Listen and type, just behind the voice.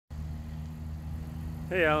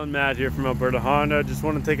Hey Alan, Matt here from Alberta Honda. Just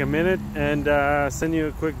want to take a minute and send you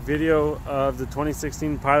a quick video of the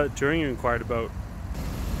 2016 Pilot Touring you inquired about.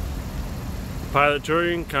 The Pilot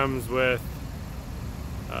Touring comes with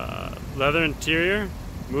leather interior,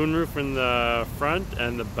 moonroof in the front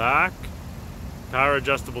and the back, power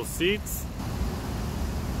adjustable seats,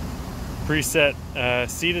 preset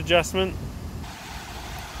seat adjustment.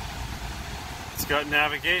 It's got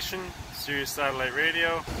navigation, Sirius satellite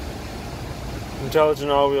radio, intelligent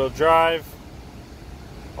all-wheel drive,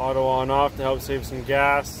 auto on-off to help save some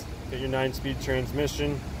gas, get your 9-speed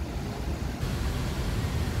transmission.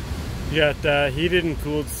 You got heated and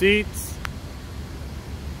cooled seats,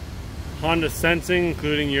 Honda sensing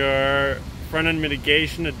including your front end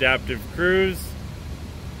mitigation, adaptive cruise,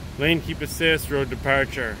 lane keep assist, road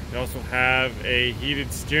departure. You also have a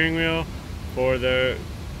heated steering wheel for the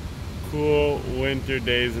cool winter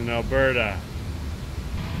days in Alberta.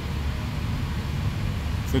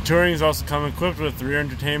 The Touring's also come equipped with a rear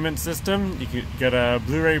entertainment system. You can get a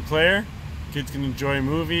Blu-ray player. Kids can enjoy a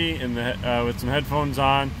movie in the, with some headphones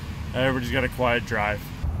on. Everybody's got a quiet drive.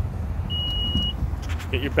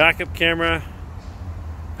 Get your backup camera,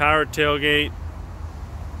 power tailgate,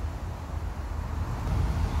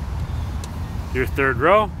 your third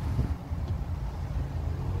row.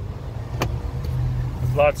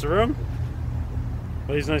 Lots of room.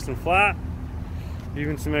 Lays nice and flat.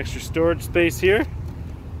 Even some extra storage space here.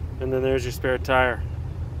 And then there's your spare tire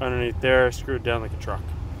underneath there, screwed down like a truck.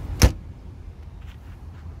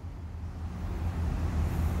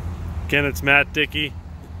 Again, it's Matt Dickey,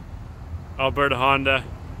 Alberta Honda.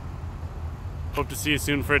 Hope to see you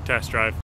soon for a test drive.